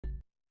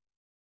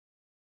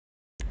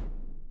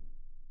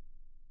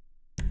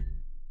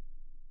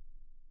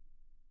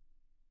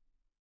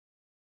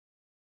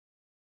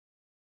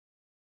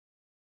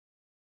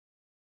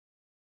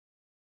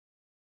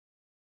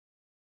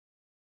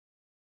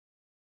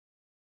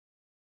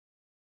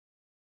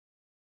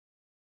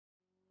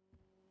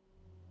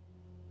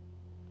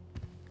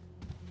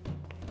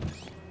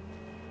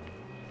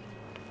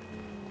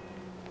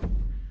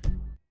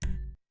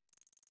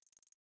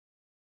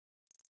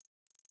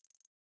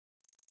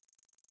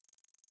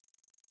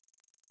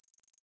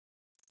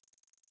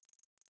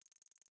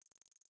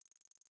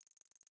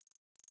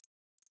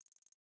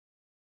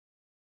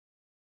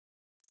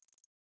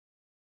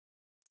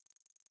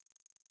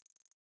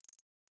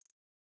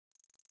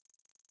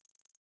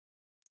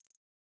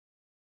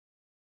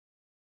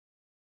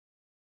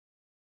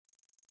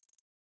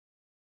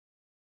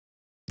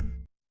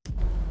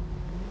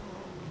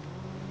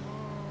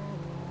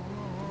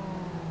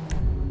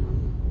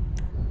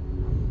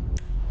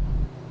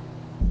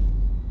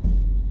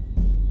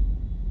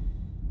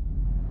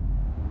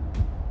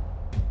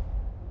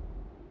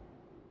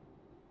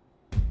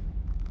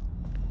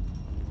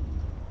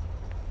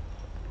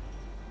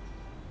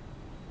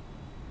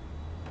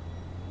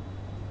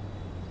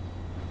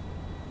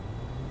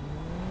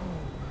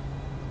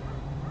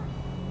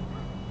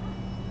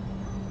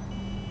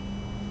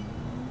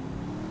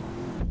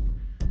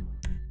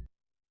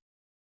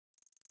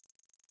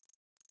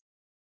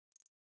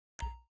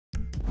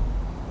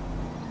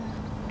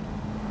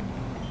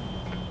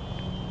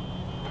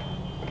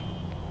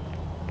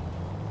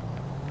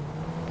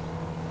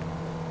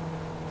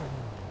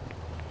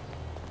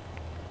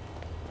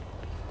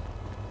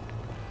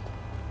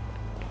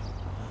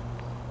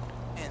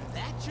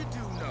what you do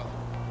know.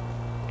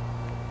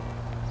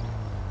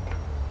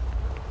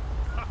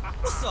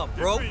 What's up,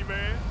 bro? It's me,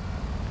 man.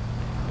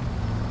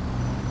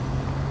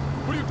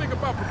 What do you think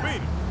about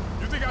Pavini?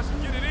 You think I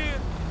should get it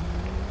in?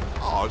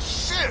 Oh,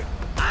 shit!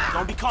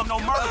 Don't become no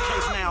murder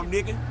case now,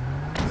 nigga.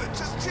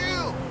 Just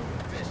chill.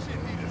 This shit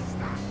need to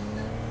stop.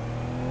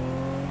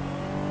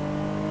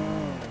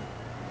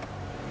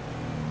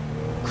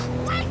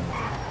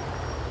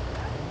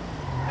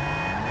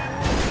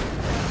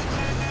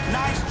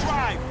 Nice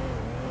drive.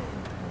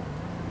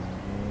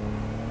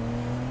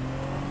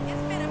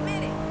 It's been a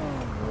minute.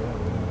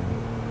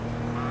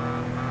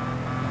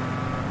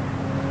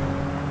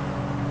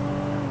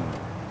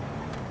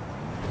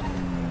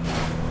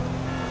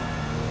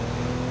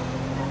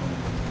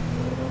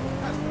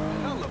 That's a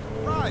hell of a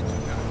ride you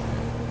got.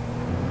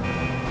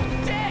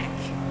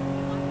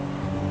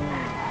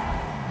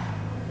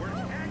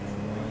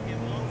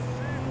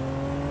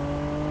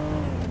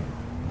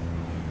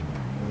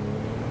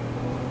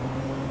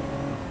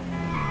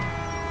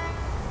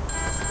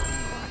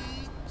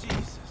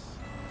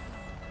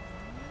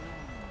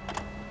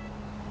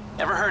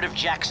 Ever heard of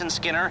Jackson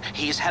Skinner?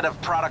 He's head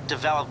of product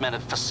development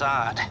at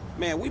Facade.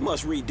 Man, we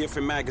must read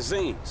different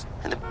magazines.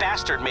 And the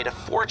bastard made a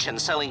fortune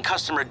selling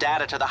customer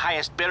data to the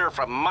highest bidder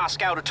from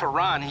Moscow to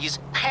Tehran. He's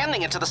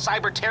handing it to the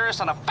cyber terrorists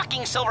on a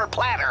fucking silver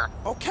platter.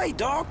 Okay,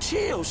 dog,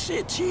 chill.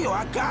 Shit, chill.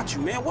 I got you,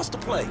 man. What's the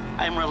play?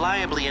 I'm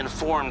reliably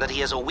informed that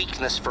he has a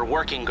weakness for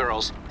working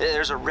girls.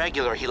 There's a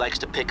regular he likes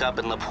to pick up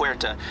in La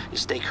Puerta. You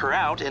stake her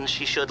out, and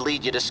she should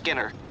lead you to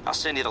Skinner. I'll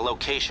send you the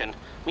location.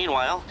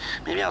 Meanwhile,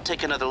 maybe I'll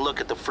take another look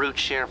at the fruit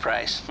share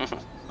price.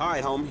 All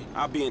right, homie.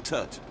 I'll be in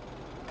touch.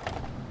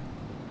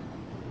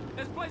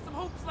 Let's play some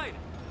hoops later.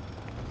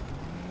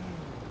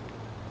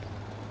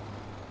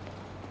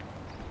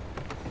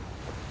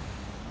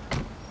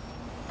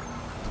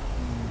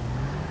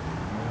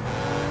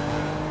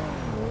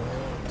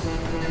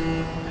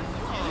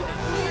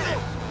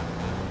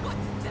 What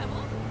the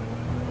devil?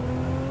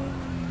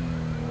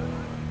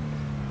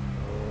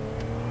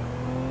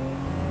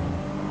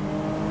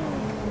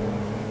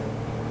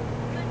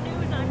 Good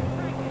news, I'm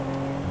pregnant.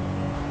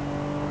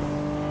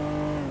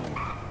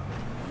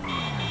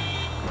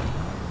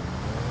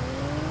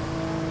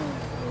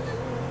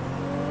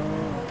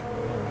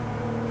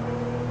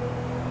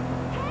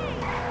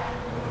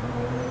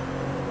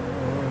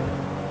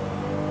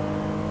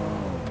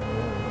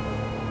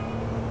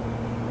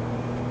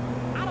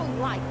 I don't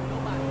like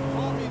nobody.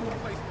 Call me in the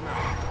place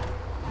now.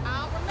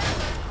 I'll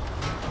remember.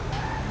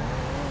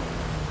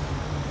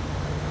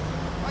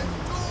 How you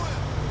doing?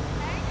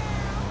 Hey,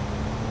 girl.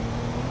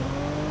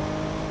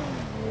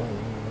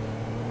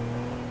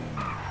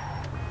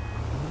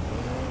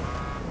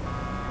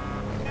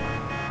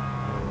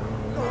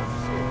 No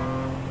shit.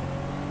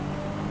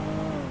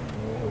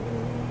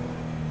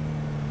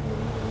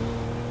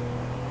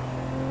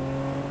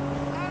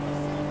 I haven't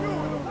seen you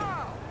in a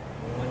while.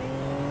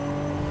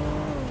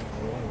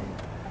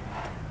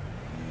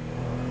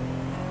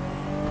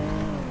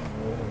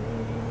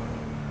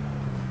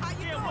 How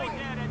you Yeah, doing? wait,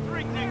 yeah, that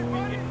drink next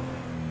weekend.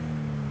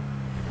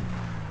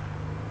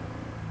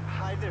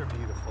 Hi there,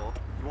 beautiful.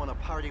 You want to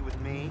party with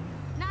me?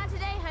 Not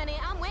today, honey.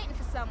 I'm waiting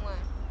for someone.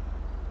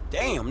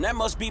 Damn, that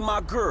must be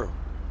my girl.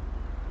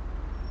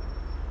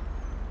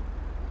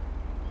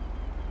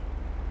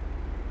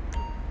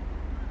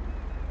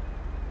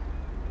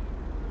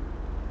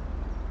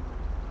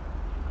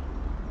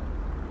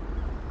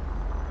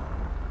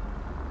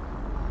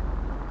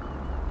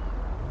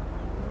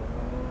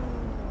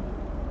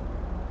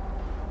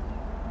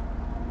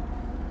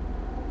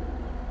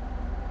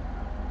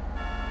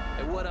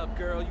 Hey, what up,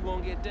 girl? You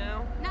won't get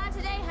down? Not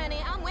today,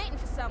 honey. I'm waiting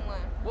for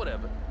someone.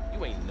 Whatever.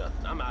 You ain't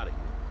nothing. I'm out of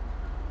here.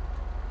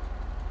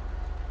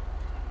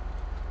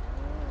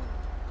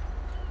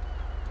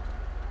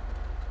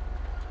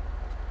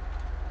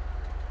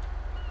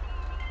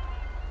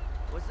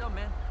 What's up,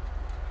 man?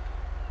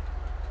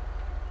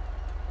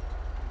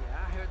 Yeah,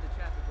 I heard the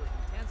traffic was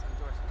intense on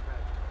Dorset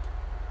Drive.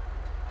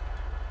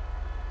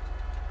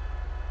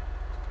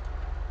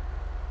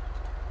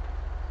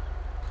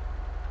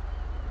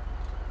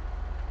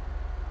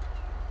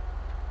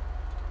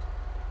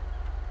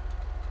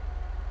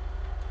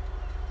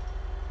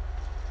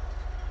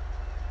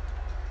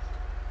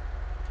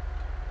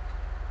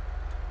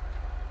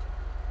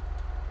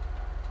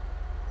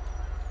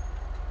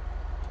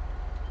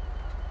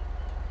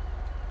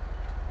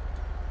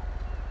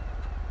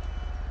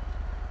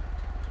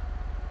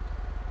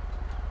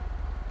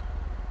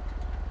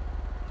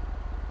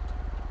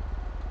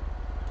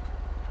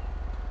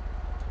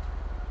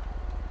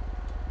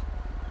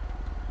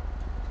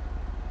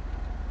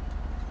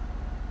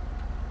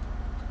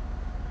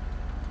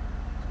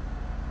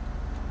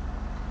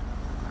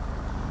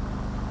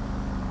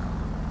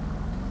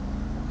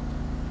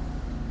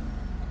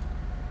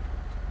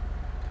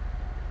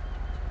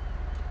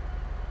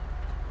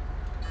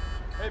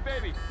 Hey,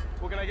 baby,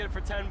 what can I get it for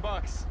 10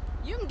 bucks?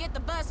 You can get the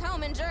bus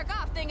home and jerk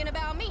off thinking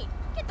about me.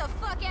 Get the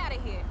fuck out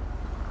of here.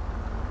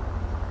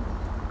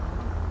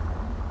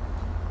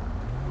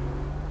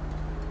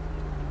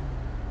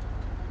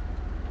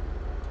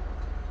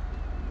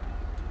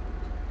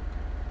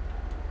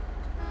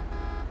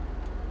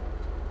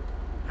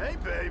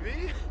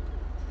 baby.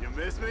 You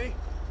miss me?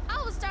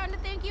 I was starting to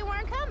think you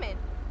weren't coming.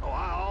 Oh,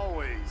 I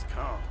always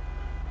come.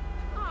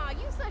 Aw,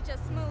 you such a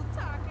smooth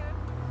talker.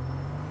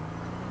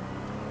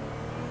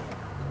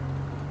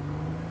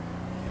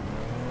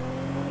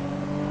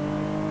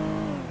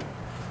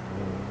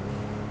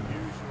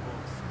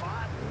 Usual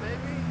spot,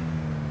 baby?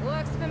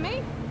 Works for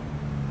me.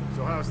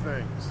 So how's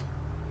things?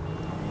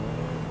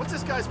 What's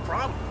this guy's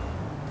problem?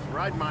 He's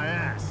riding my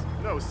ass.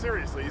 No,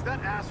 seriously, is that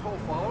asshole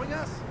following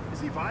us?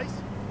 Is he Vice?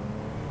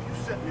 If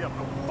you set me up,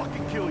 I'll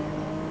fucking kill you.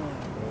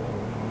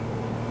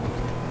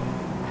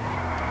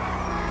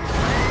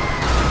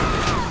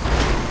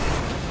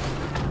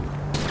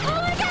 Oh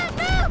my God,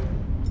 no!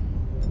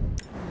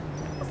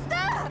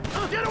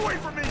 Stop! Get away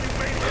from me, you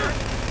maniac!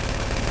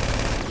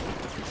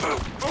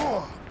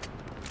 Oh.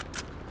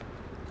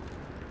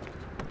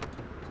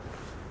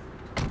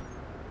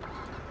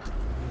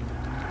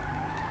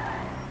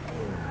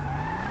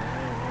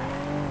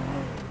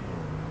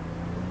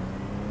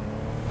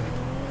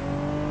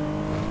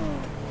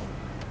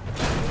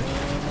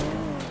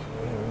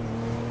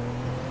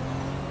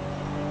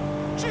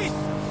 Jesus!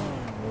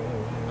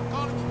 I'm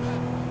calling you back.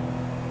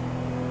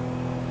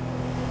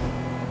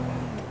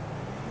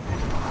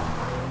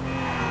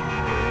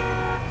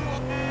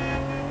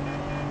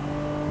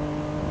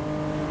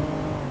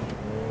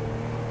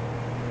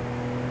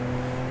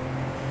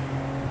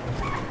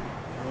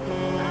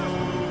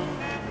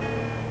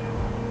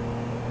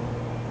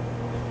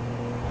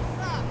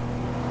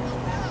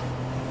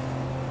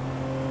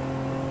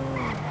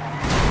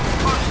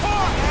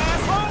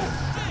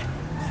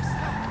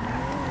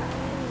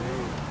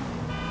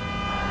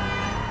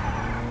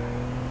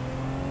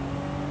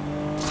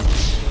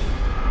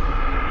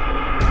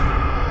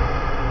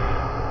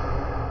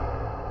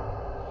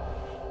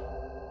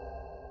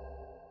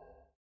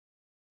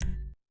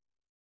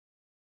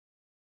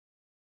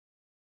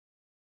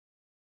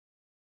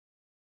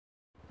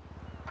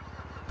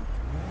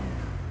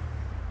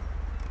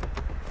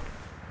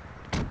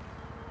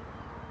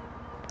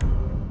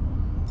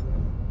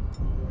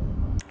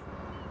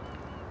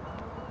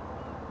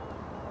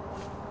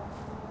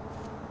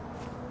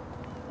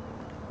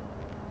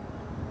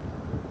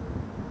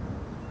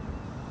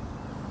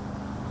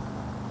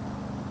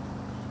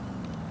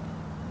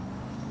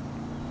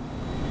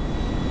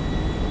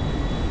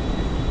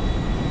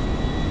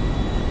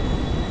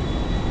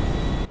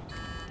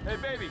 Hey,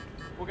 baby,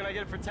 what can I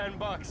get for 10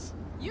 bucks?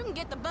 You can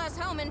get the bus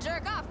home and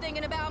jerk off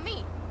thinking about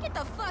me. Get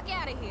the fuck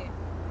out of here.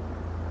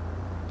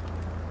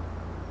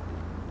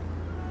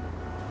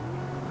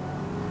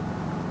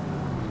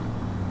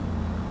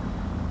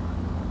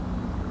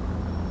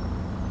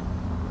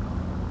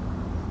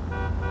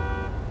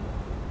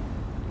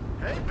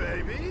 Hey,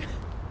 baby.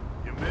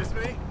 You miss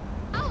me?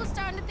 I was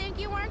starting to think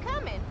you weren't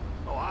coming.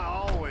 Oh, I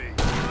always.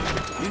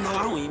 You know,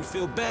 I don't even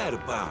feel bad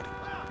about it.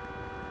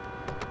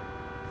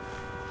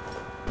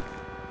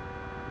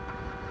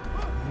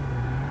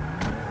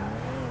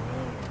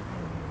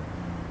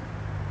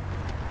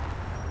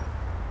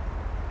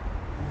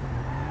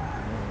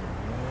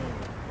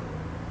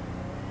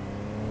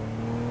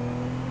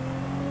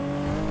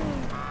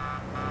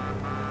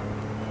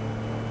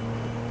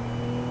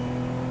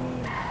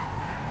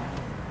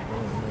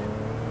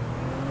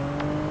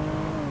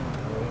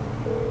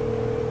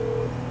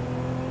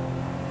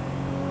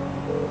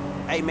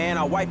 Hey, man,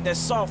 I wiped that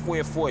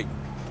software for you.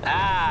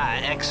 Ah,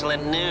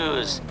 excellent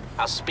news.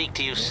 I'll speak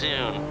to you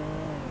soon.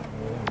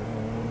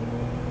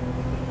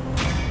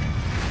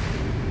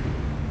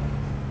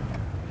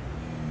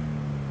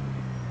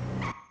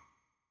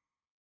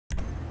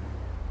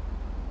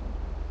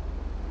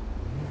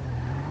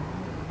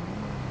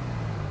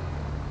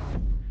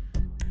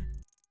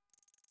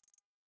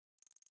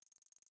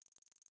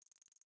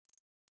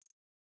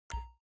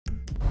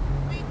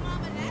 Big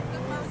Mama, that's the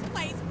first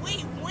place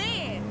we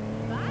win.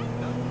 Bye.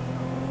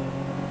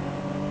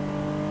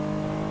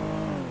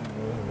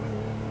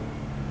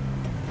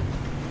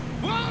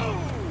 Whoa!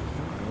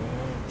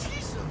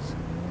 Jesus!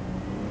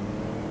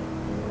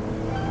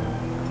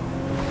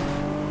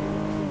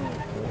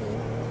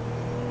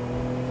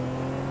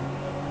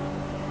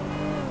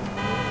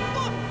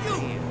 Fuck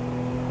you!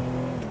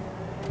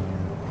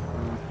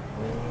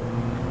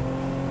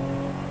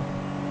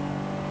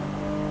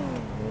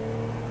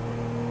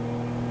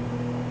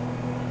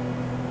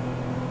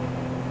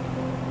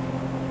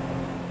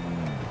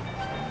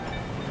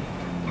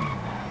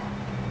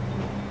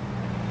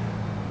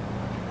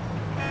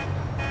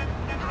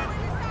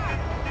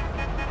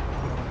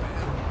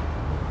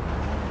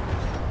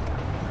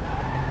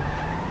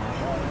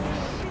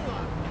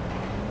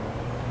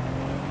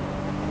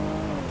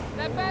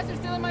 That bastard's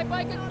stealing my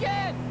bike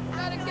again!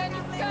 Not again,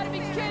 you gotta be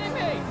kidding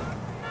me!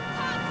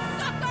 Hot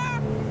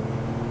sucker!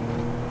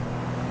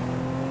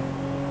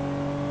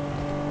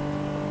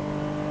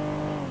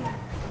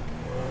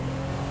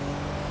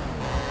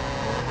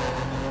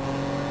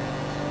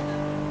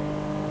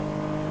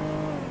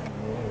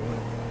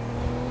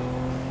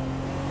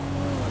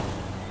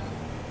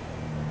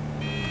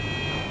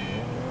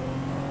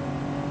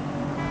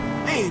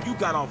 Man, you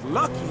got off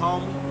lucky,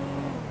 homie.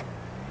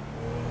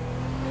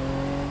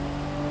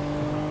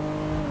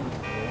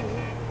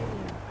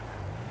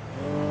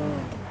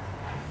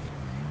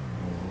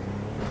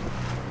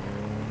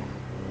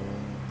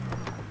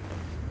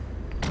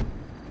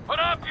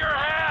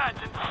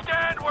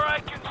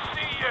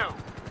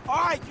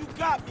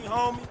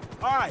 homie.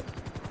 All right,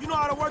 you know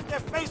how to work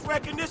that face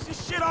recognition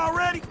shit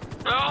already?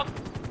 Well,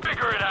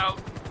 figure it out.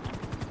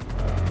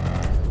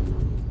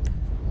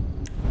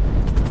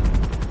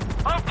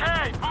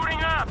 Okay,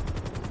 booting up.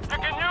 You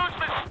can use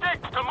the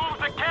sticks to move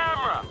the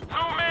camera.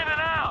 Zoom in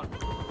and out.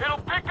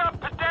 It'll pick up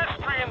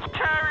pedestrians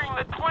carrying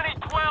the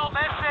 2012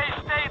 SA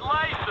state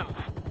license.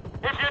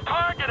 If you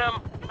target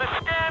them, the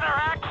scanner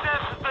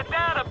accesses the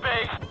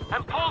database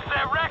and pulls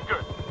their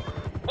record.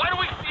 Why don't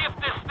we see if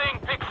this thing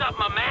picks up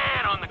my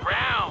man on the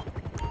ground?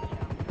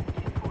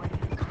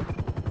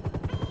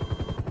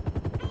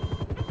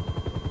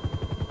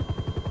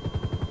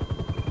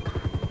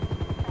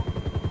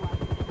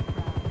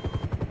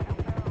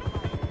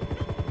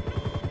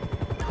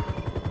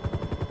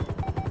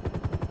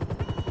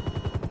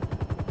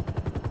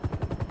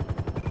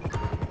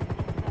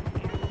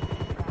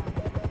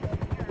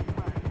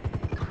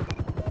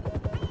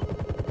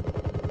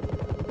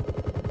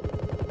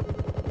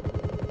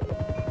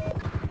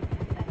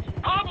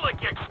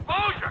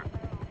 Exposure?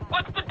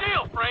 What's the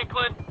deal,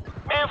 Franklin?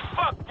 Man,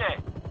 fuck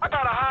that. I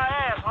got a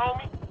high ass,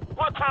 homie.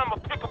 One time I'll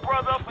pick a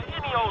brother up for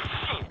any old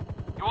shit.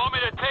 You want me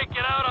to take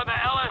it out on the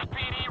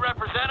LSPD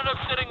representative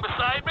sitting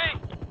beside me?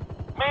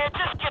 Man,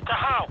 just get the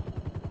house.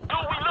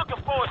 Dude we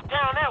looking for is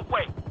down that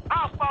way.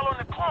 I'll follow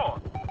the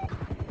car.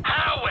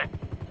 Howard,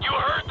 you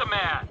heard the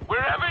man.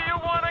 Wherever you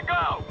want to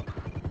go.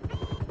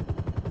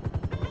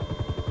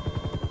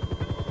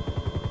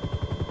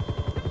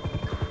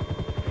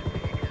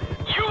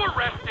 You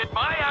arrested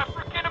my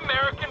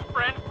African-American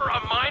friend for a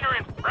minor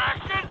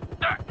infraction?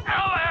 The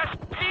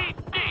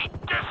LSPD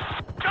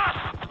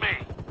disgusts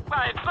me!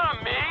 Well, it's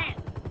not me.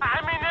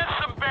 I mean, there's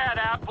some bad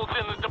apples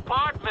in the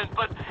department,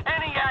 but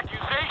any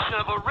accusation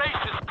of a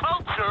racist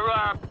culture,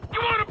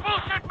 you wanna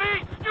bullshit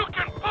me? You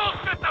can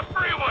bullshit the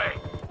freeway!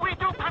 We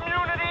do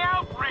community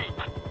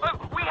outreach.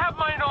 We have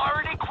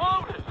minority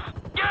quotas.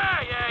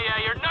 Yeah,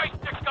 your nice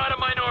dick's got a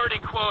minority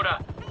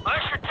quota. I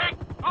should take...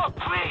 Look,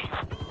 please!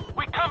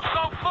 We come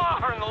so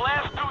far in the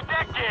last 2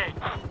 decades.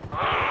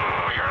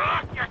 Oh, you're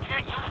lucky you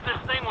can't use this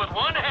thing with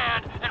one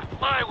hand and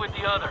fly with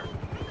the other.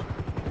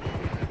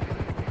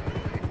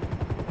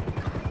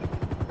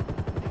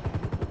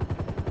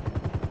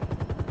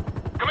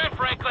 Come in,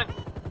 Franklin.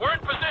 We're in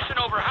position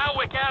over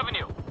Howick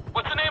Avenue.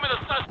 What's the name of the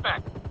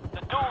suspect?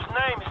 The dude's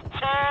name is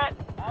Chad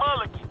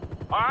Mulligan.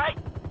 All right?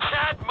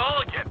 Chad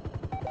Mulligan.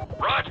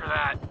 Roger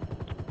that.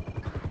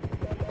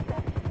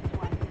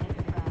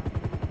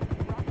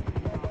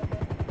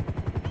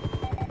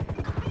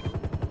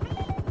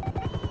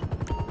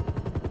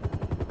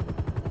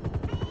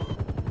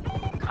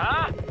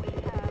 Huh?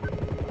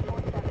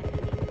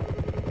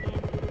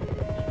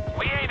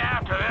 We ain't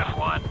after this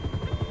one.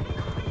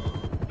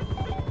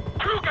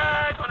 2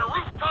 guys on a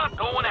rooftop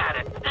going at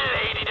it. The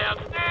lady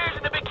downstairs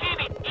in the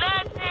bikini.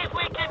 Let's see if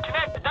we can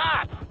connect the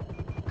dots.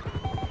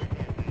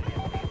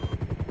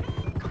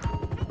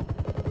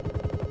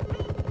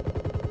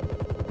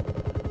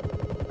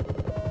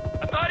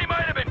 I thought he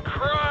might have been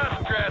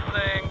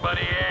cross-dressing, but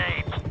he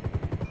ain't.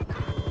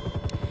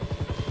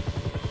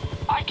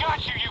 I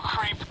got you, you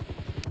creep.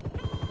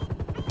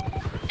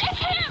 It's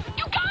him!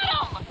 You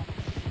got him!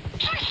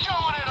 She's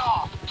showing it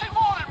off! She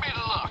wanted me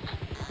to look!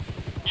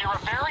 You're a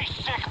very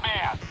sick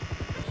man.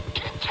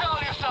 Keep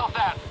telling yourself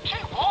that. She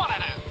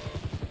wanted it!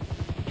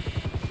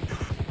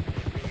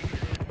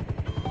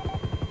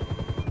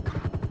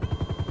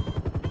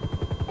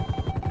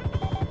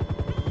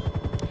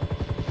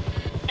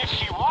 If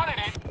she wanted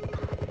it...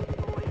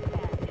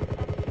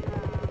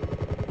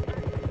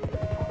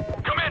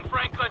 Come in,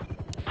 Franklin.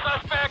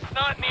 Suspect's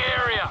not in the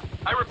area.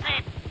 I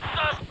repeat,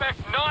 suspect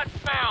not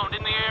found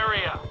in the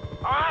area.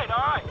 All right.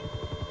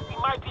 He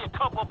might be a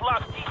couple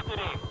blocks east of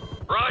there.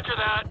 Roger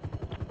that.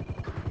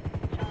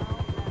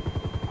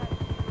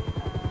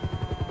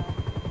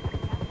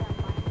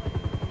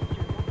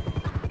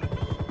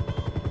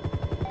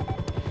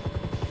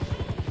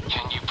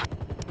 Can you...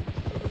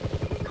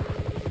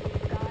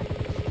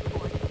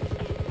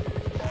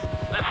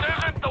 This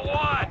isn't the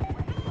one.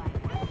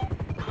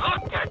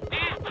 Look at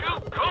these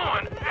 2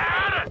 going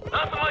at it.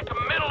 Nothing like a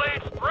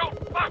middle-aged throat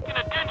fuck in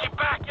a dingy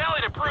back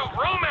alley to prove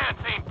romance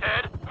ain't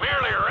dead.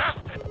 Merely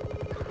arrested.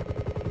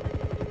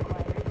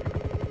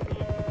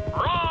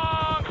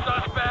 Wrong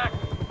suspect.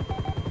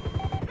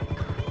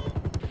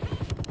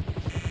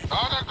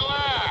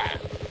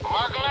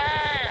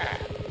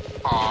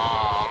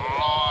 Oh,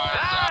 Lord.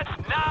 That's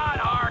not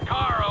our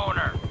car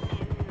owner.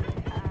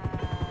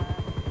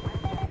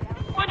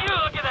 Would you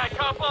look at that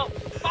couple?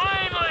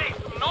 Finally,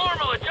 some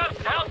normal,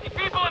 adjusted, healthy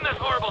people in this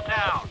horrible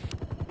town.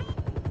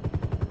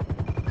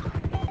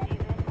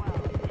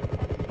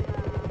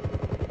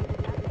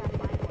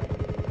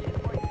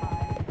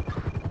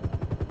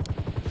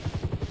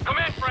 Come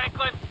in,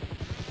 Franklin.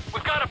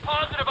 We've got a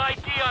positive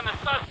ID on the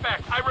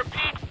suspect. I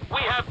repeat,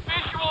 we have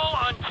visual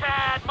on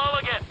Chad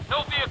Mulligan.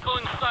 No vehicle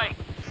in sight.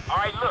 All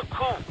right, look,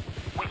 cool.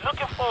 We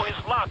looking for his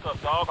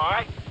lockup, dog, all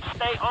right?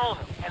 Stay on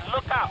him and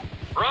look out.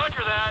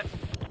 Roger that.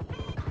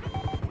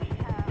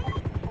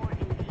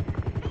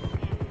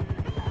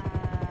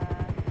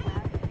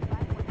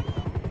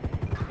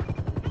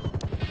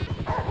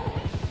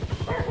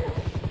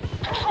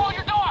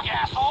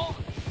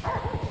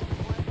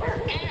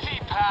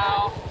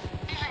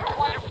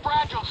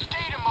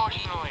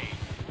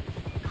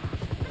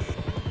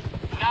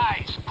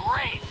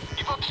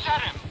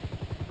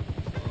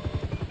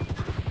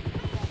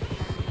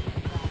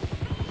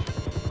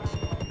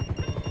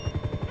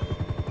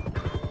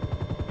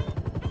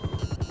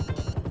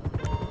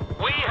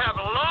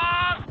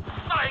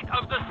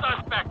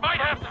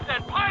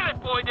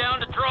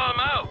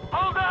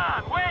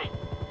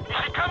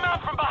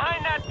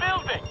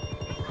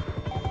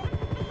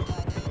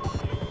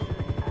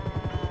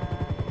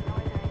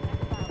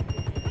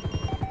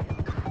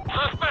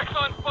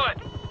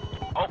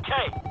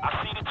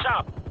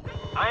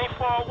 I ain't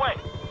far away.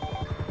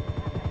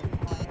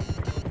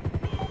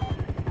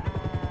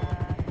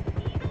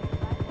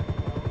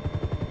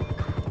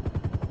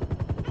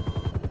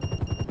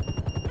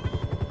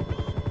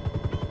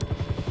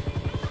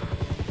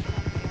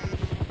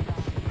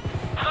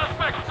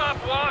 Suspect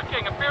stopped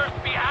walking. Appears to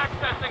be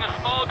accessing a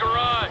small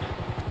garage.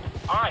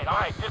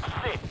 Alright, this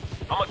is it.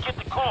 I'm gonna get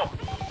the call.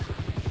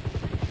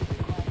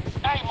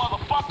 Hey,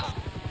 motherfucker!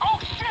 Oh,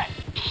 shit!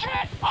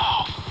 Shit!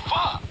 Oh,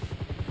 fuck!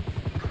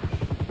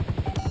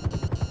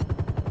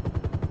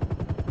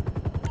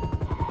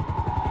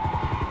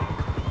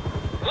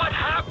 What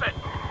happened?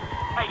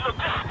 Hey, look,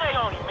 just stay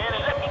on him, man,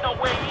 and let me know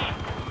where he is.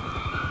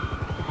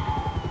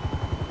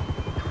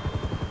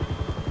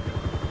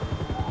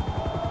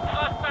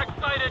 Suspect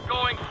sighted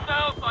going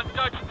south on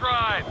Dutch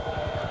Drive.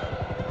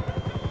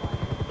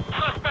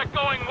 Suspect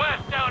going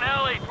west down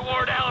alley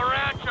toward El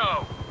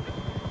Rancho.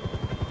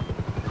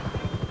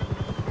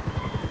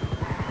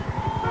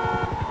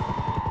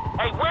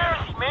 Hey, where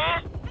is he,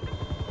 man?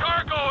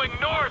 Car going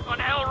north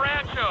on El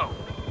Rancho.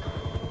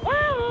 Woo,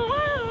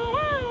 woo,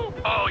 woo.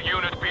 All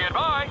units be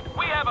advised,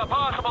 we have a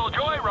possible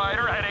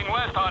joyrider heading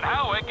west on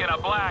Howick in a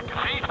black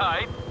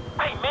Z-Type.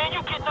 Hey, man,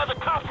 you get another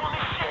cop on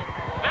this shit?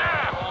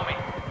 Nah, homie.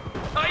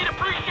 I'd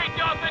appreciate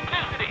the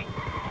authenticity.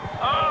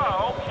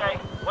 Oh, okay.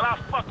 Well, I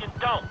fucking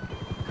don't.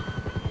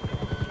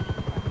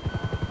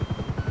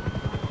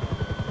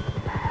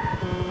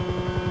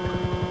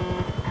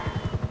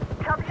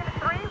 Copy Unit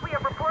 3, we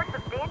have reports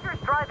of dangerous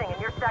driving in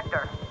your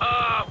sector.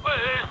 Well,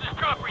 this is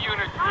Chopper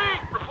Unit 3.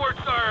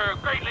 Reports are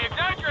greatly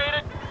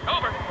exaggerated.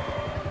 Over.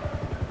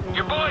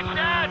 Your boy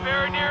Chad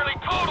very nearly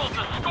totaled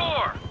the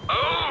score.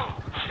 Oh,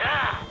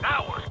 Chad,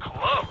 that was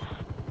close.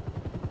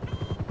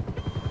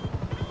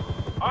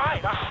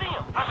 Alright, I see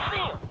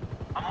him.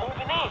 I'm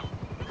moving in.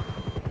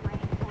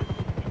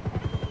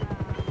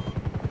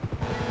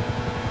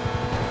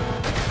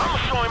 I'ma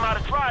show him how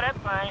to try that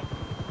thing.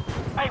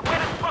 Hey, where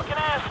this fucking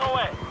asshole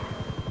at?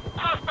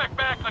 Suspect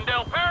back on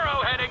Del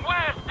Perro, heading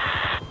west.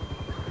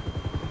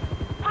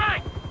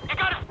 Frank, you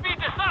gotta speed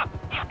this up.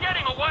 He's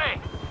getting away.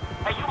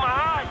 Hey, you my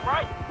eyes,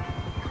 right?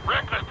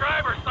 Reckless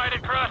driver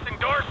sighted crossing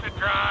Dorset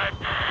Drive.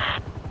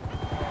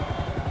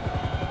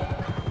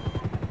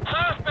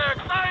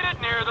 Suspect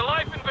sighted near the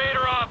Life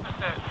Invader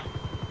offices.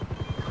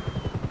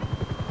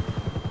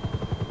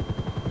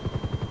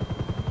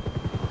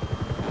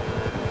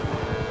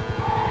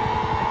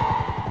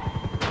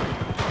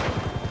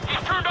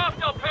 He's turned off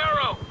Del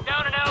Perro,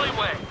 down an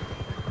alleyway.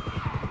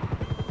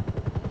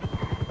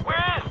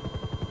 Where is he?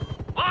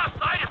 Lost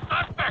sight of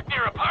suspect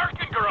near a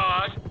parking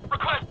garage.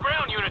 Request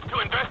ground units to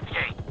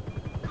investigate.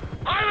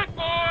 Pilot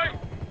boy!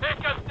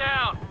 Take us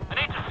down. I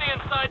need to see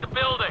inside the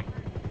building.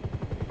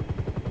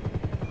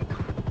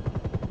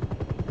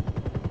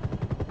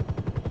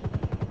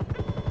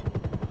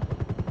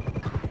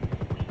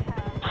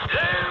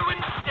 Slow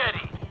and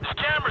steady. This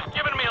camera's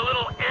giving me a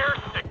little air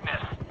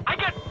sickness. I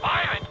get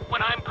violent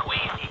when I'm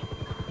queasy.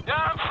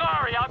 Yeah, I'm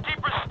sorry. I'll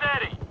keep her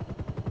steady.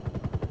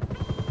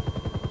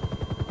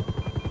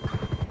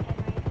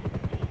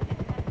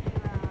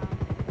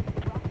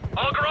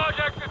 All garage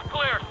exits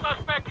clear.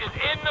 Suspect is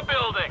in the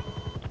building.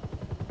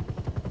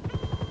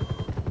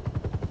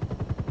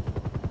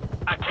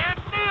 I can't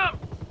see him.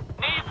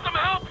 Need some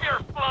help here,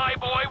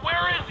 flyboy.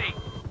 Where is he?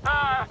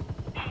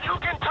 You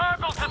can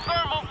toggle to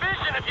thermal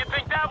vision if you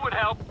think that would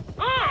help.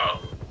 Oh!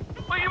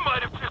 Well, you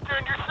might have just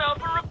earned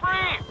yourself a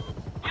reprieve.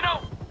 You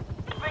know,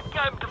 I think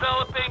I'm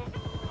developing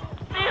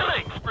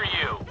feelings for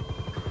you.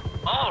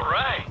 All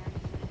right.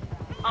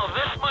 Oh,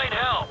 this might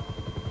help.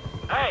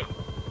 Hey,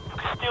 you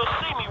can still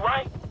see me,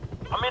 right?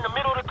 I'm in the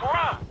middle of the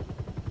garage.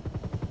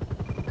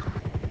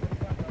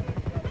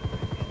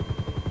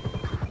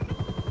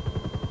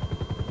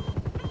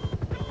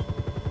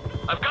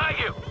 I've got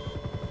you.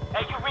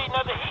 Hey, you reading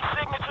other heat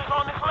signatures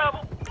on this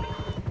level?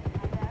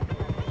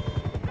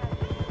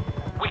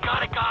 We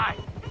got a guy.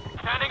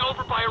 Standing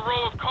over by a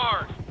row of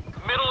cars.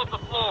 Middle of the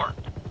floor.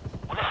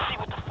 Well, let's see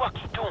what the fuck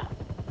he's doing.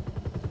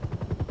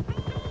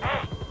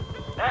 Hey,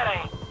 that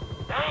ain't...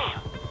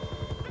 Damn.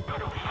 You're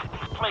the reason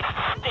these places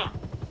stink.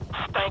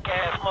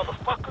 Stank-ass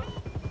motherfucker.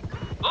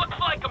 Looks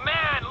like a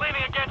man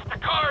leaning against a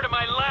car to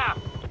my left.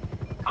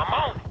 I'm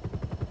on it.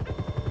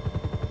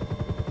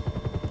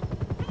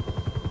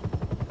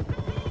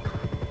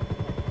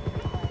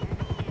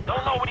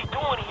 Don't know what he's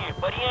doing here,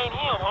 but he ain't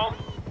him, homie.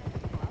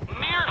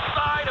 Near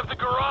side of the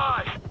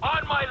garage,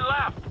 on my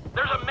left,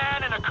 there's a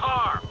man in a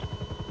car.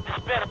 This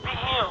better be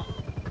him.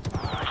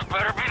 This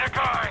better be the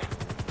guy.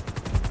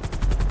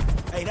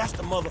 Hey, that's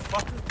the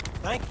motherfucker.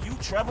 Thank you,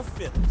 Trevor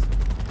Phillips.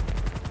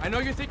 I know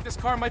you think this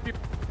car might be...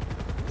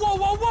 Whoa,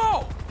 whoa,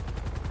 whoa!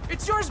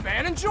 It's yours,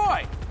 man.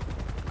 Enjoy!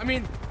 I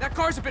mean, that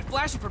car's a bit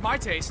flashy for my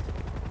taste.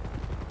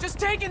 Just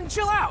take it and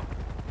chill out.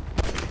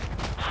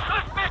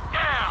 Suspect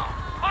down!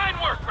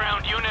 Fine work,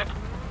 ground unit.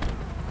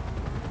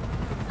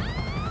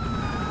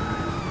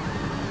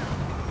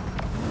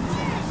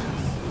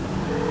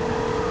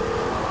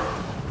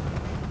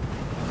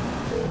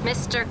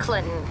 Mr.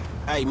 Clinton.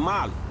 Hey,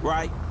 Molly,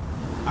 right?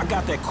 I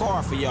got that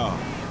car for y'all.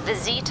 The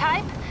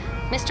Z-Type?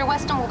 Mr.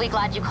 Weston will be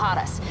glad you caught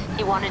us.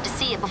 He wanted to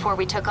see it before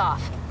we took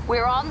off.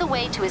 We're on the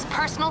way to his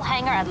personal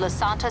hangar at Los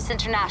Santos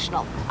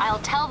International. I'll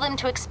tell them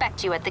to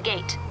expect you at the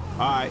gate. All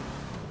right.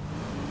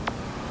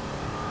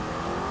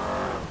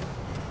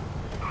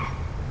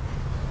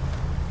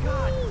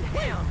 God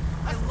damn!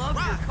 I love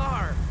your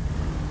car!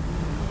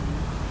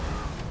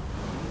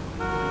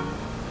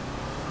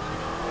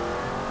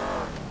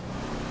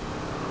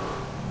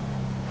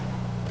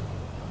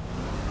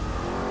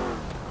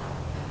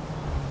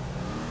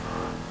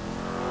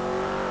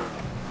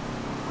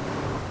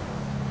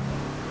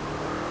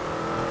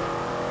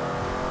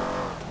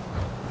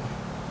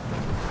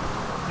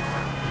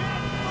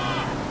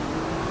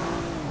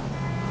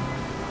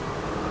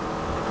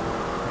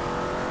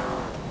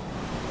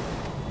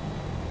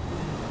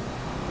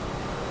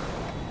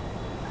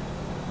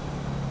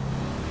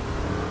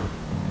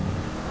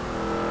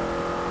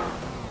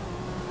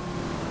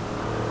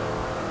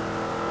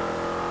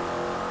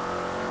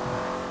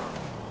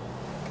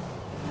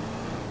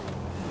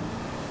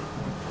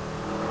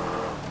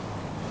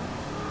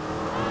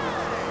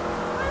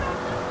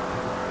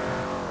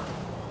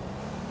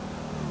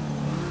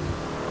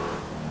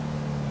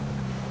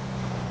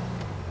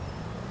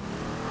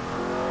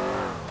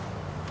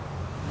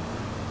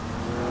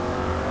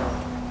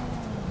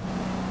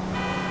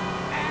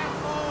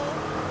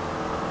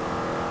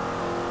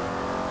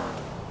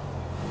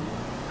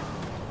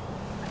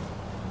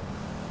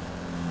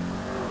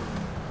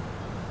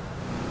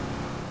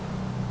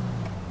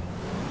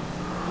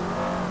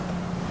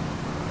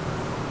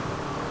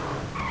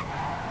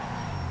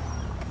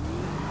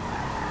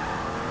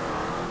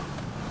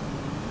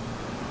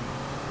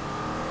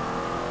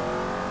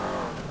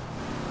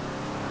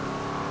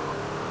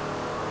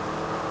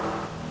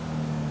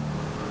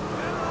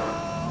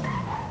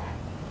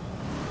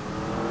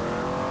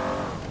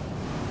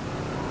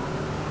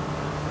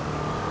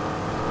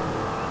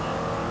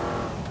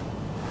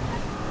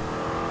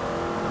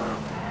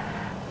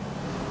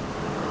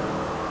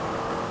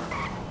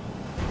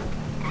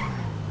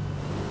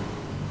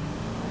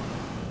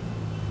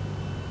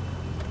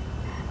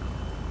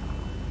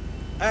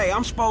 Hey,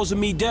 I'm supposed to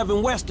meet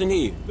Devin Weston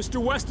here.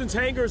 Mr. Weston's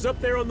hangar is up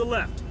there on the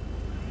left.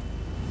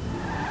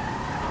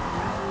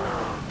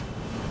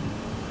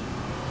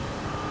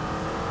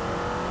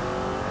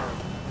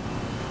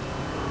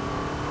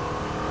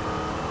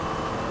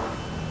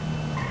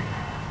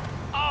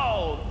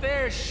 Oh,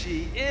 there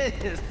she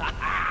is.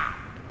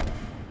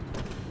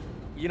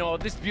 You know,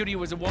 if this beauty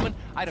was a woman,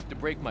 I'd have to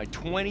break my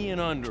 20 and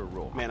under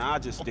rule. Man,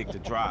 I'll just stick to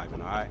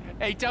driving, all right?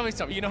 Hey, tell me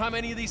something. You know how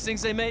many of these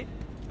things they made?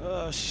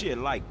 Shit,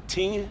 like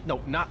 10? No,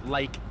 not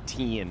like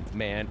 10,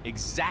 man.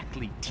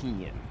 Exactly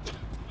 10.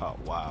 Oh,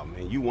 wow,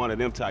 man. You one of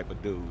them type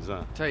of dudes,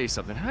 huh? Tell you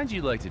something. How'd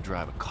you like to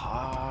drive a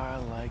car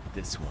like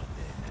this one,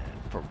 then, man?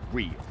 For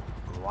real.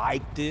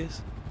 Like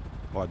this?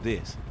 Or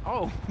this?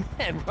 Oh,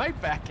 man, right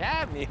back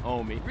at me,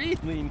 homie.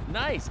 Really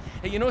nice.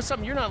 Hey, you know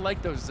something? You're not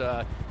like those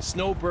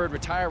snowbird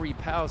retiree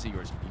pals of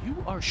yours.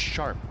 You are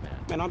sharp, man.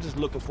 Man, I'm just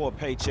looking for a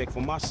paycheck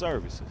for my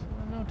services.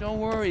 No, don't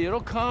worry.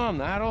 It'll come.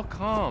 That'll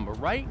come.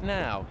 But right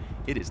now,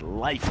 it is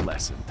life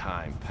lesson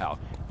time, pal.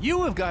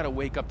 You have got to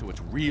wake up to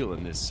what's real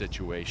in this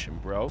situation,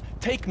 bro.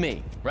 Take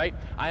me, right?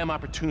 I am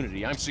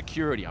opportunity. I'm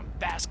security. I'm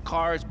fast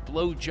cars,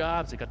 blow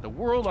jobs. I got the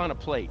world on a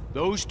plate.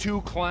 Those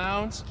two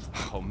clowns,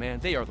 oh man,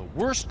 they are the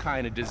worst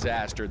kind of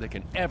disaster that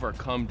can ever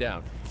come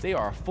down. They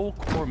are a full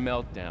core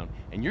meltdown,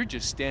 and you're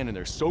just standing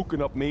there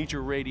soaking up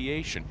major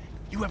radiation.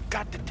 You have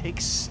got to take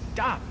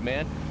stock,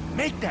 man.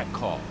 Make that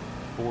call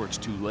before it's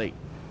too late.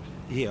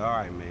 Yeah, all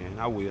right, man.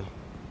 I will.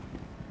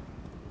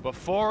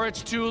 Before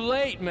it's too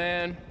late,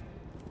 man.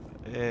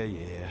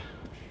 Yeah.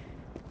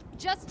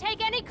 Just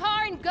take any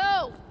car and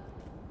go!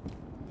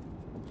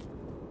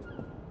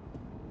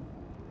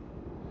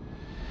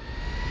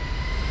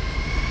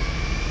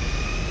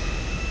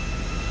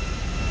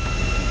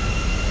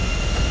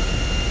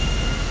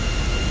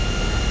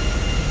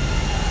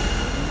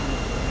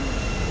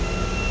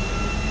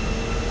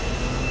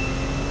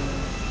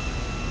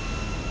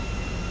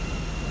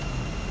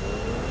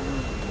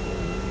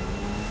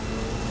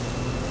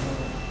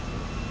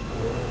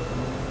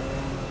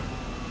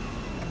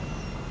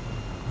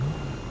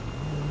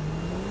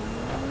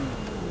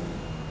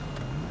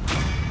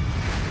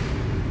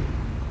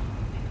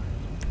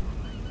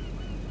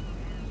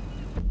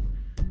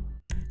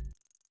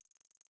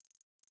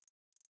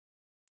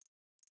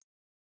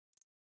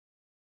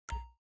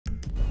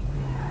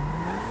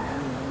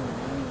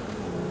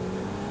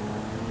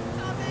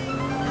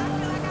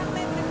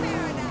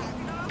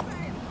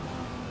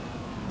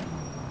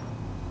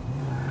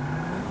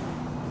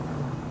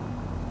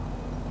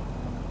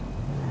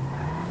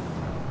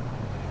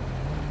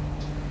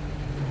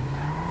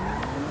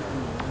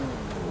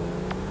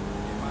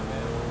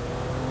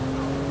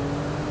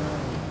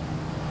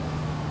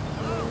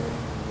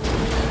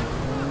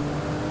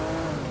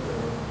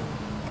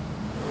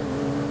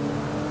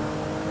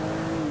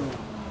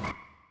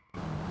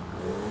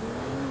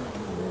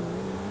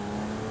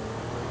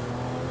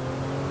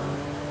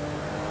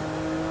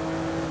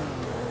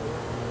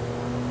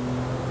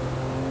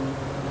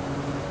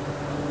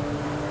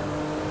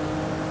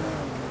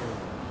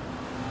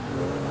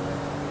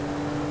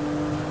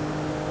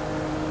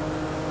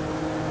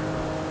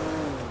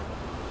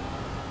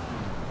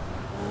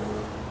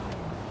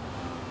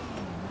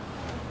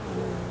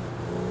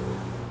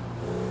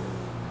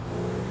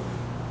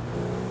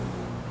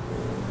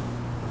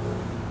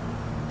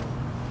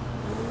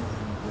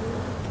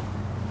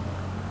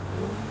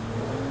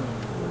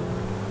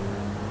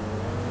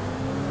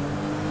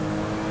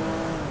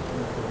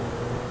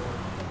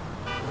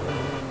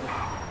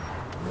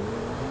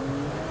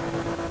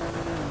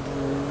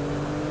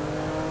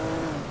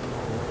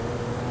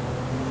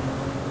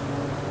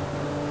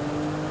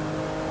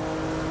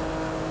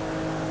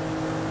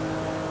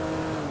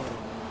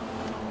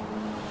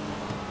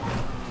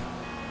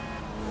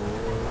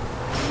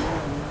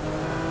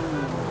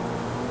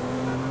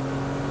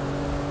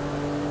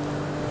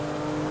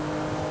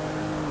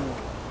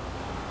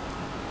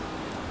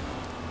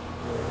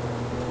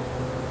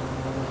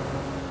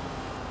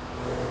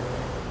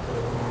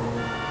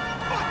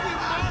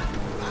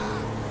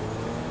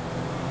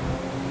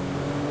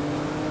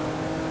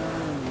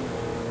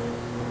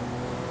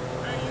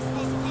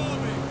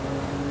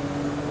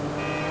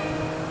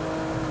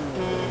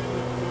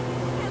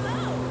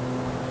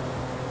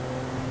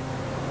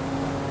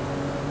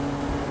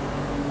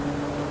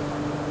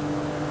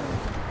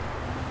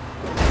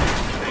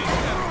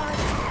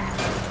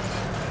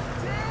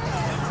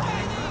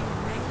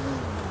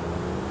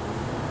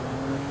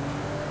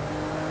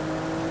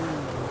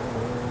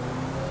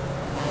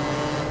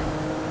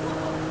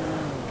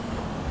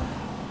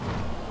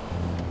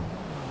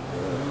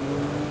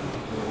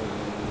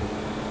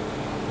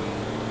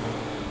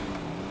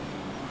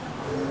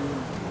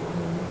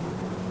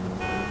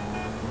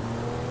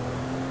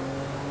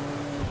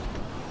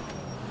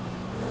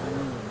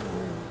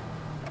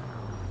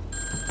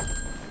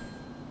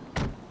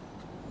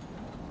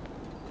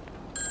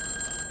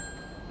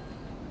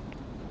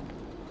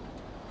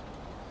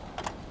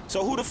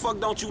 So who the fuck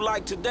don't you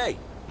like today?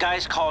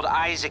 Guy's called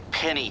Isaac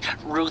Penny,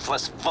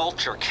 ruthless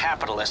vulture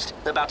capitalist,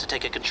 about to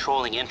take a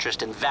controlling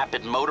interest in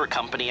Vapid Motor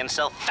Company and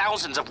sell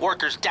thousands of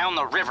workers down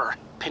the river.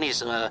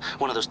 Penny's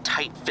one of those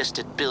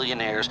tight-fisted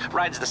billionaires,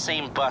 rides the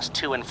same bus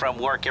to and from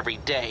work every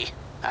day.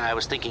 I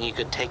was thinking you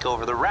could take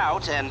over the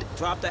route and...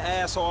 Drop the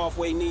asshole off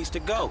where he needs to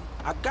go.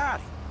 I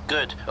got it.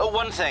 Good. Oh,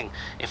 one thing.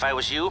 If I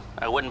was you,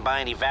 I wouldn't buy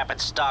any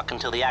Vapid stock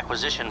until the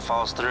acquisition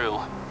falls through.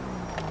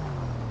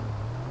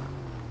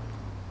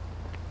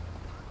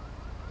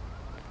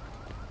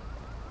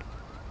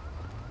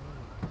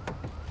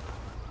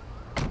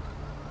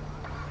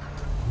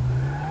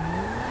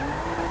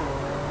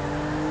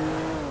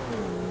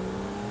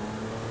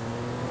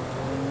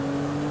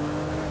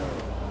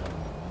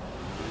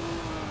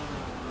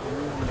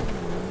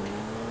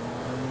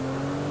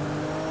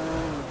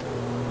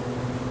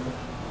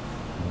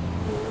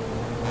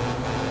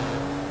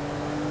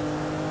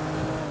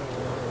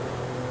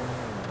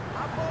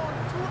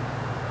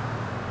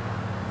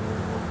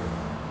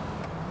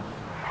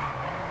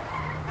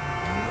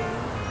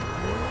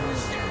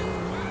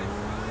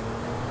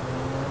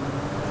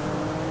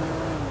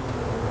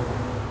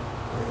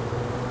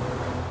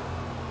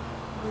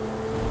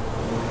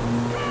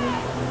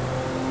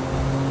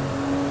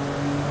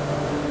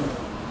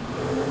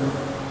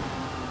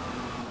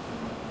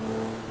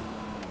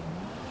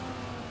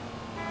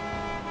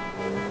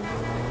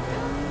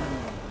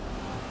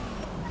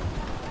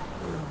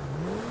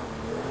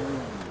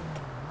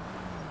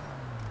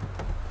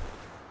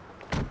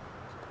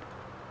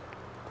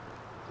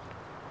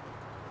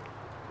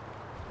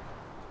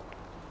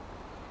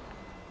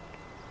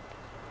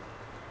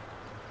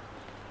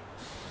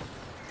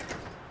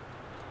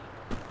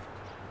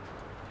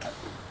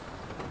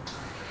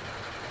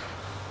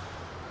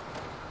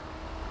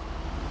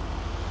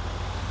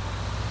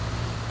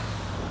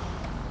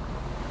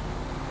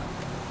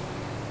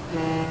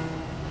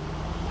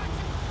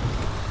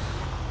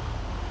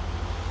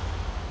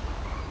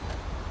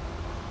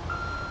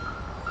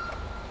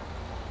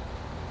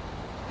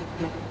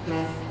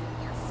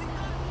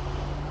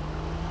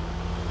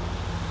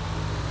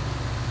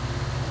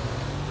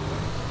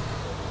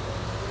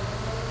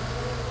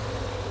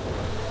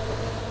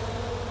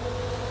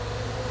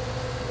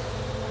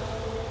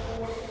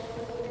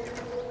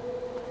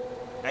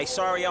 Hey,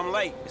 sorry I'm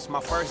late. It's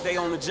my first day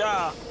on the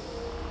job.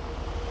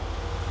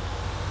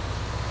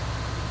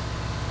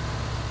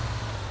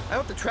 I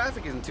hope the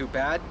traffic isn't too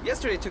bad.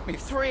 Yesterday it took me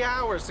 3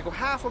 hours to go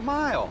half a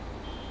mile.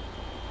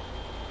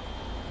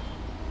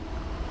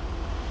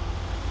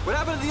 What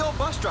happened to the old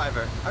bus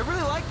driver? I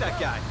really like that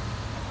guy.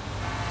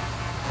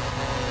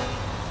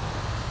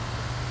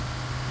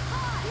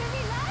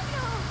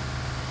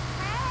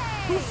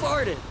 Who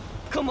farted?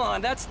 Come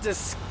on, that's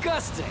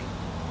disgusting.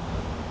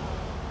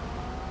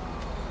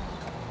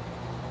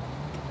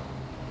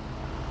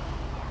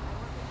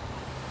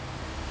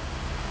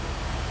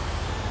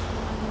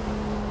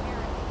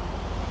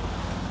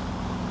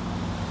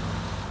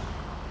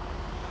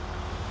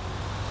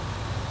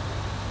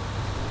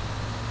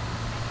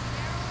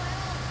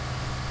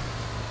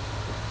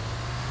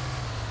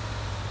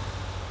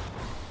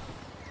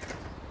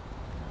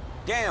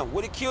 Damn,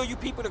 would it kill you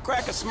people to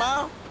crack a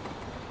smile?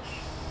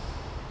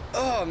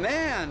 Oh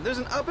man, there's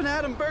an Up and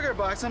Atom burger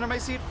box under my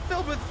seat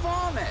filled with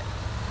vomit.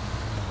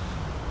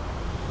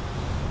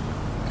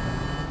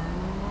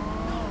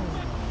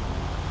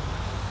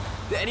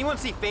 Did anyone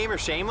see Fame or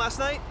Shame last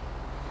night?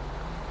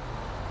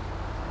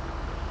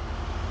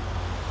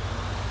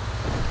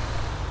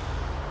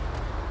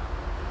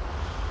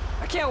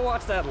 I can't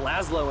watch that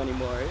Laszlo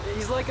anymore.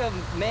 He's like a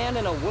man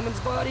in a woman's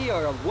body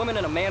or a woman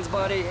in a man's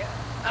body.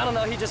 I don't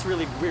know, he just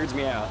really weirds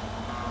me out.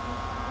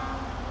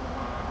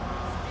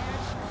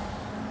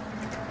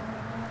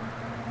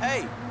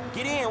 Hey,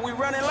 get in, we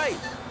running late.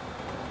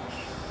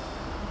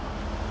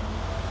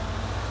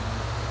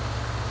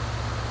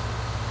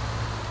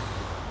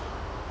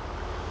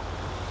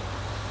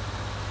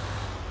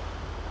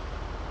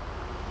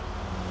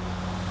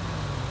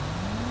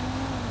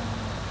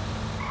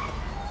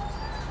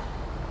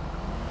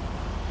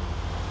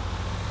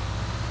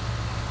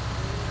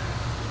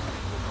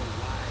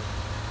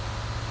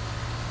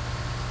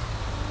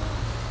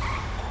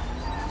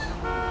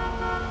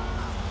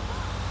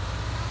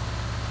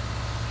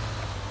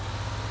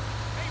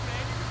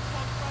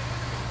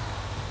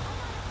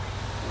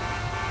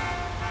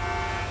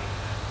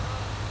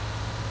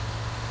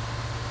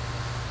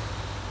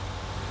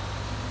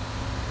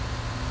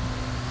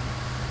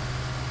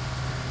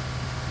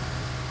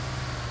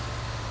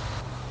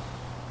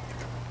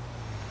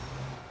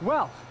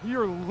 Well,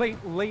 you're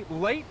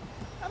late.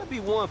 That'll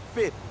be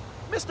 150.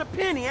 Mr.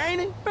 Penny,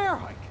 ain't it? Bear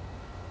hike.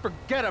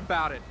 Forget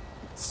about it.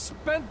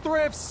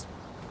 Spendthrifts.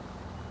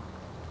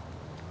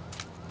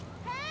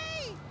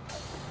 Hey!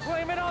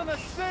 Blame it on the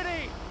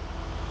city.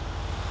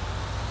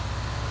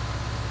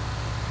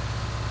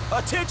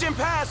 Attention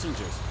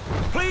passengers,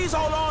 please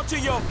hold on to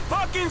your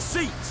fucking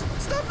seats.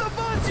 Stop the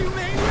bus, you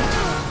maniac!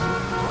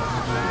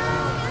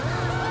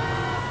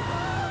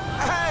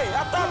 Hey,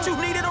 I thought you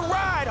needed a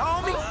ride,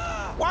 homie.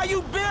 Why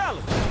you bitter?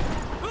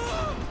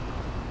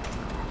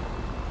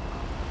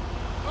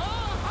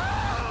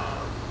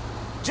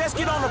 let's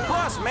get on the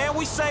bus, man.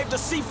 We saved a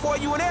seat for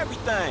you and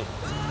everything.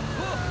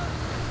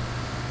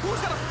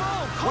 Who's got a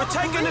phone? Call We're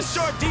taking a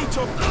short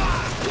detour.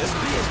 That's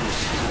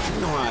business.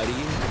 You know how it is.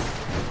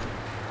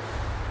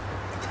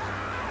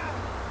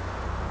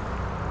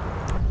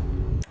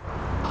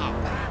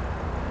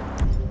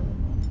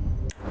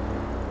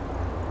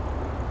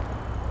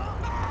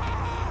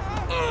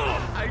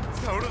 I'm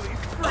totally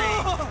free.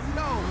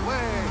 No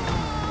way.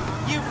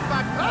 You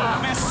fuck.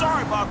 Man,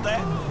 sorry about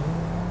that.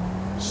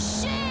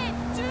 Shit,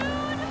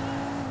 dude!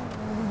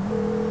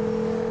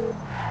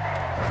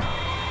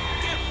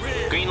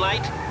 Green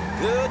light?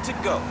 Good to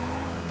go.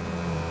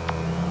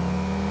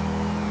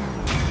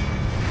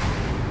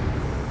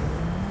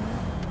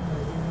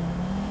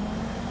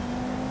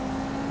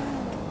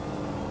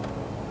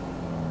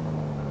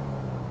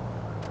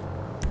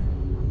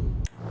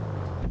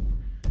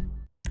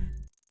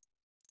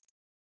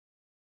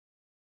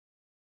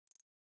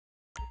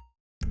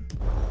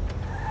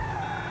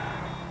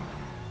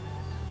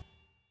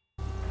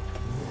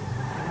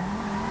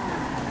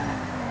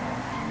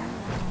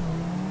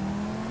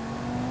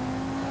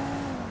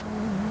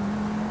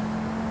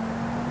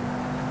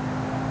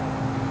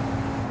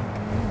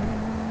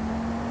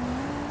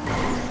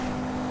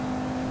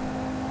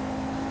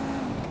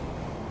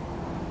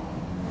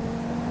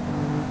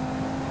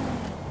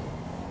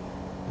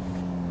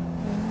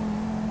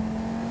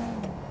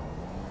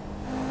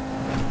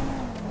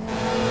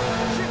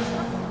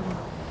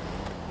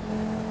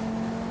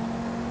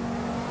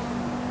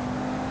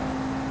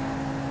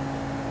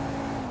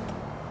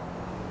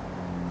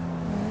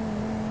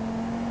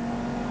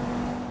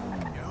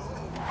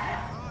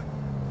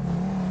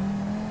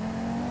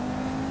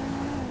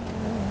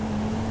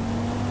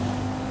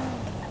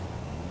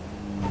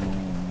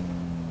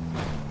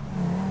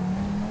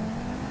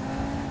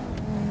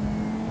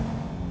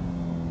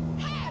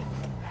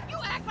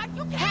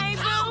 Hey,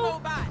 boo!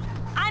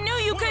 I knew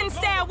you couldn't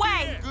stay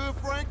away. Good,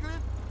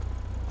 Franklin?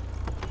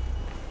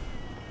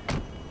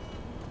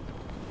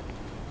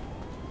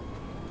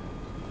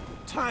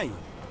 Tanya,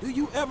 do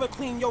you ever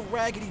clean your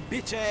raggedy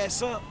bitch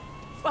ass up?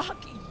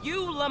 Fuck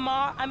you,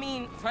 Lamar. I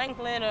mean,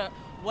 Franklin or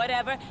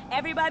whatever.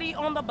 Everybody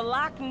on the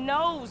block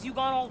knows you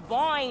gone on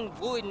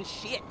Vinewood and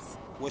shit.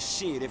 Well,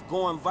 shit, if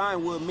going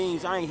Vinewood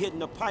means I ain't hitting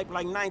the pipe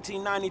like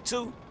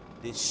 1992,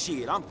 then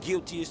shit, I'm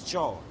guilty as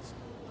charged.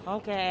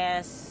 Punk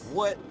ass.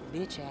 What?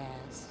 Bitch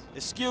ass.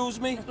 Excuse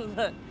me?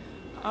 Look,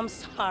 I'm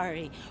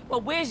sorry,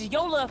 but where's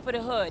your love for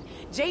the hood?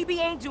 JB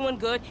ain't doing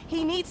good.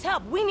 He needs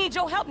help. We need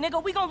your help,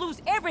 nigga. We gonna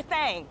lose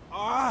everything.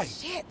 All right.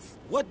 Shit.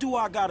 What do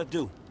I gotta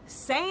do?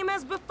 Same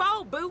as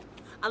before, boo.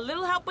 A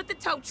little help with the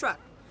tow truck.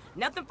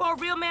 Nothing for a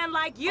real man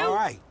like you. All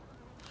right.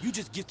 You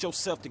just get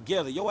yourself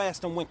together. Your ass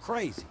done went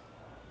crazy.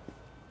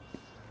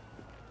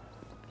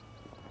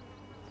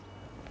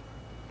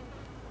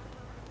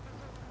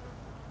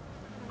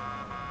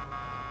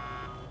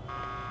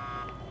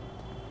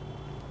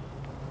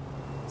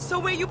 So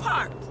where you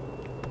parked?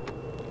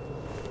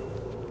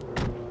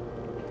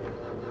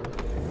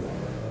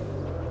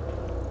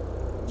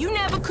 You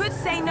never could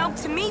say no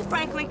to me,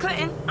 Franklin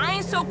Clinton. I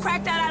ain't so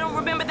cracked out I don't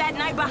remember that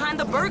night behind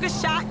the burger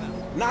shop.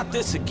 Not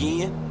this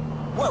again.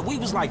 What, we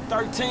was like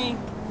 13?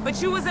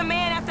 But you was a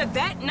man after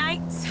that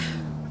night.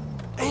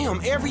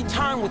 Damn, every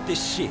time with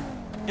this shit.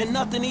 And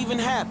nothing even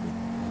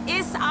happened.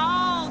 It's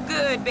all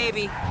good,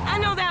 baby. I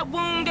know that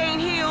wound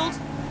ain't healed.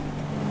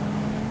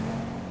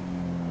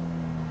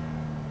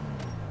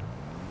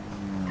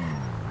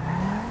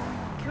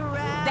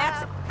 Correct.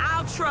 That's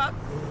our truck.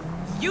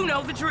 You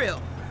know the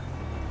drill.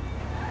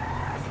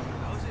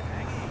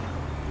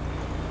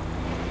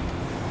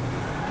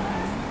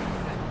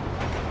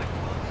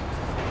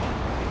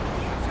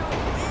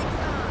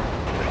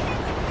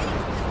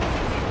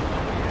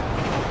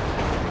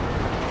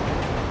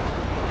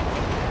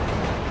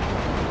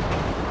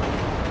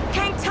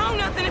 Can't tow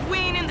nothing if we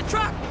ain't in the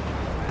truck.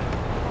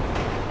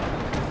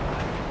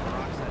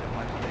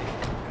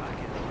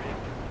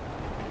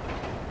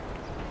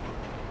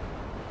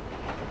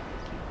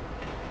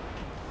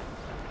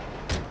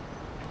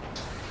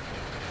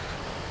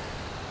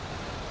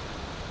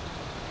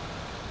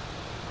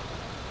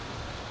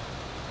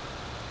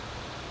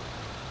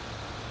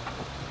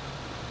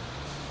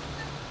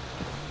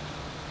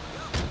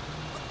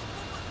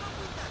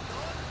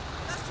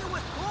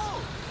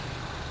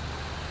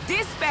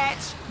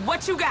 Dispatch,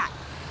 what you got?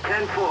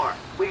 10-4.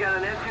 We got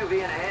an SUV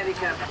in a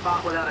handicapped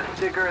spot without a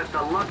sticker at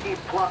the Lucky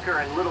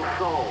Plucker in Little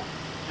Seoul.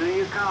 Do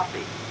you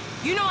copy?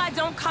 You know I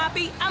don't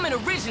copy. I'm an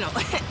original.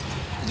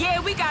 Yeah,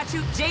 we got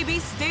you.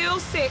 JB still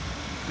sick.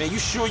 Man, you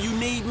sure you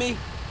need me?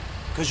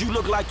 Cause you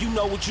look like you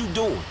know what you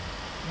doing.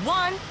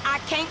 One, I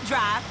can't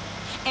drive.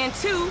 And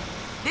two,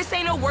 this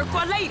ain't no work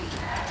for a lady.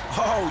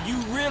 Oh, you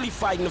really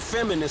fighting the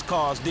feminist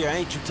cause there,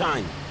 ain't you,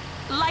 Tanya?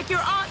 Like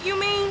your aunt, you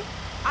mean?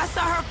 I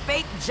saw her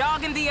fake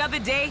jogging the other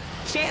day,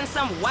 chanting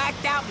some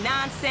whacked out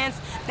nonsense.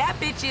 That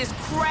bitch is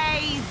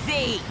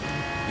crazy.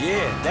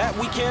 Yeah, that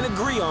we can't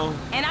agree on.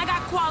 And I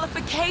got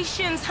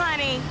qualifications,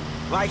 honey.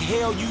 Like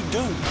hell you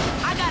do.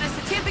 I got a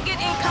certificate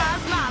in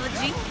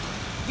cosmology.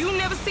 You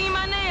never seen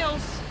my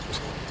nails.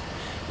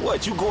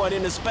 What, you going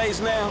into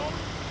space now?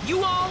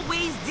 You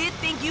always did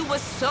think you were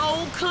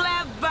so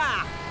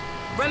clever.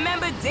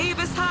 Remember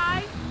Davis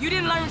High? You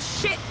didn't learn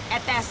shit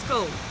at that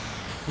school.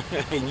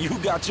 And you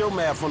got your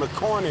math from the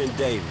corner in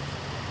Davis.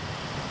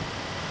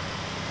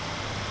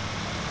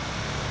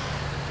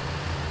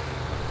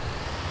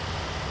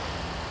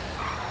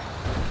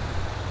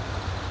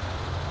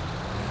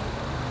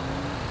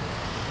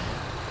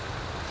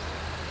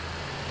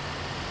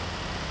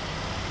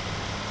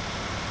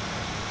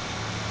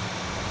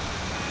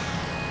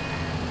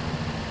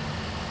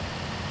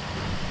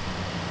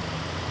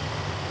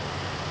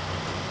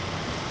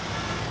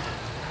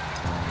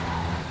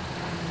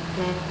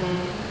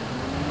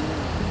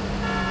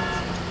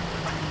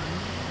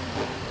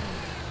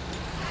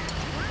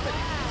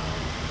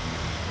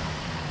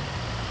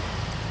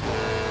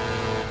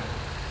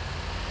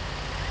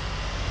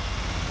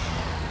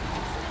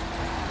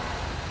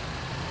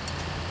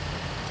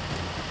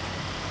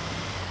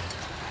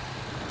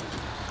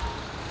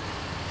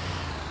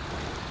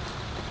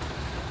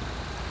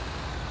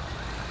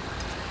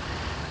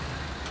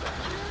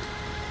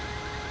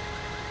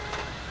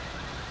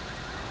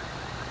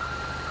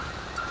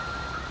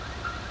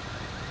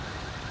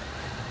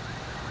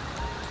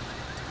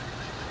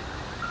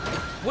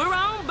 We're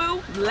on,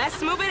 boo.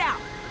 Let's move it out.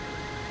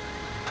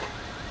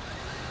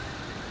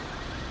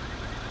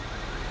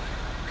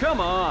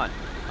 Come on.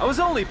 I was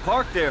only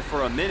parked there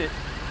for a minute.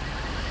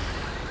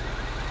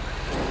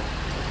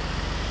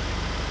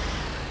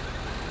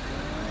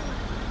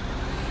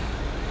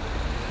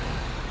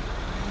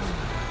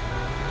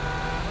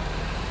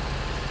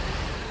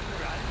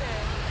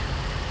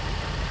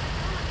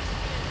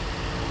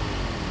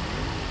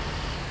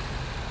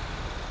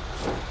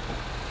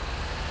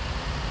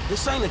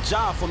 This ain't a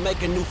job for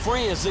making new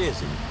friends,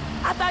 is it?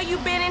 I thought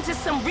you'd been into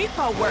some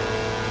repo work.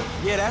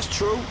 Yeah, that's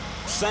true.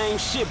 Same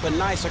shit, but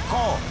nicer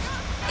cars.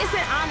 It's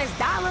an honest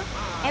dollar,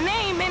 and there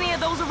ain't many of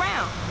those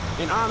around.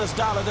 An honest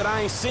dollar that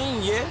I ain't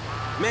seen yet?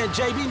 Man,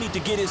 JB need to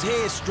get his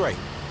head straight.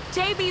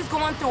 JB's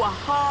going through a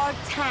hard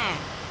time.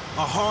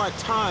 A hard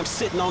time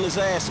sitting on his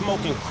ass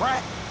smoking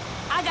crack?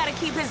 I gotta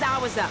keep his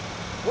hours up.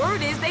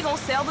 Word is they gonna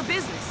sell the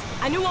business.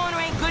 A new owner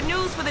ain't good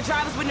news for the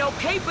drivers with no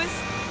papers.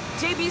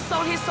 JB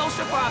sold his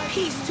social for a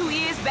piece 2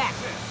 years back.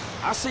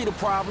 I see the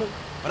problem,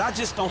 but I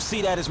just don't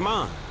see that as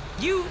mine.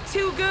 You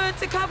too good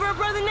to cover a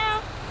brother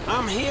now?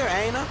 I'm here,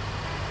 ain't I?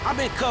 I've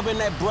been covering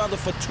that brother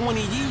for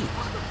 20 years.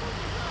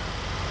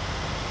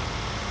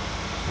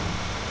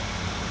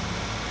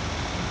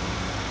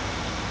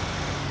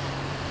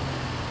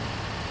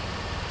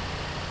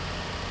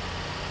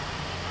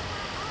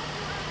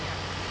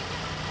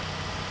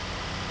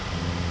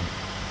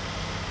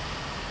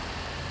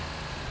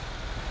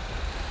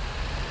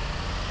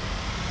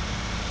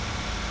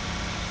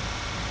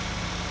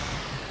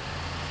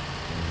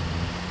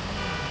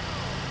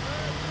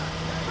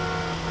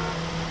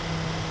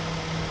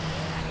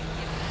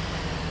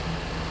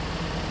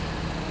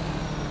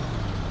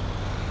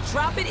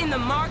 Drop it in the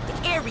marked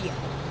area.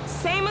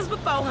 Same as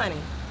before, honey.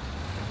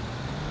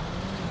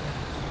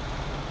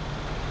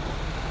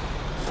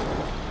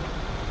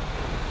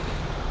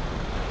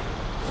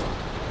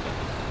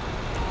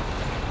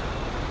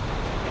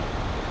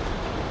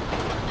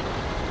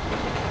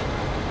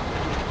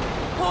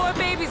 Poor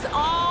baby's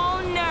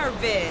all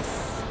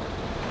nervous.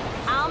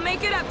 I'll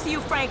make it up to you,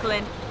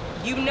 Franklin.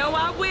 You know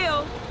I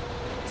will.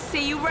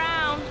 See you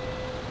round.